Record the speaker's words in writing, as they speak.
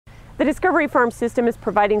The Discovery Farm system is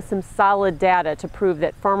providing some solid data to prove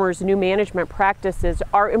that farmers' new management practices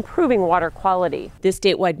are improving water quality. This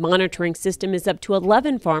statewide monitoring system is up to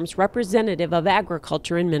 11 farms representative of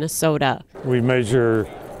agriculture in Minnesota. We measure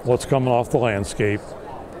what's coming off the landscape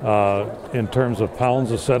in terms of pounds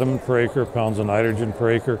of sediment per acre, pounds of nitrogen per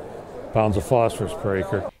acre, pounds of phosphorus per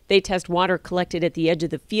acre. They test water collected at the edge of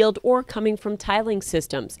the field or coming from tiling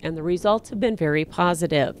systems, and the results have been very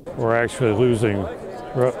positive. We're actually losing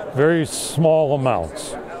very small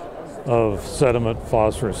amounts of sediment,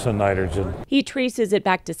 phosphorus, and nitrogen. He traces it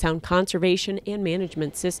back to sound conservation and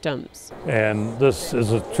management systems. And this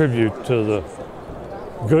is a tribute to the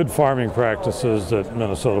good farming practices that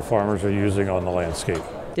Minnesota farmers are using on the landscape.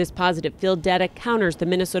 This positive field data counters the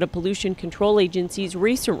Minnesota Pollution Control Agency's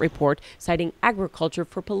recent report citing agriculture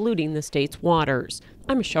for polluting the state's waters.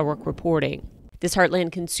 I'm Michelle Rook reporting. This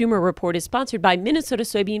Heartland Consumer Report is sponsored by Minnesota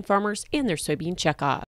soybean farmers and their soybean checkoff.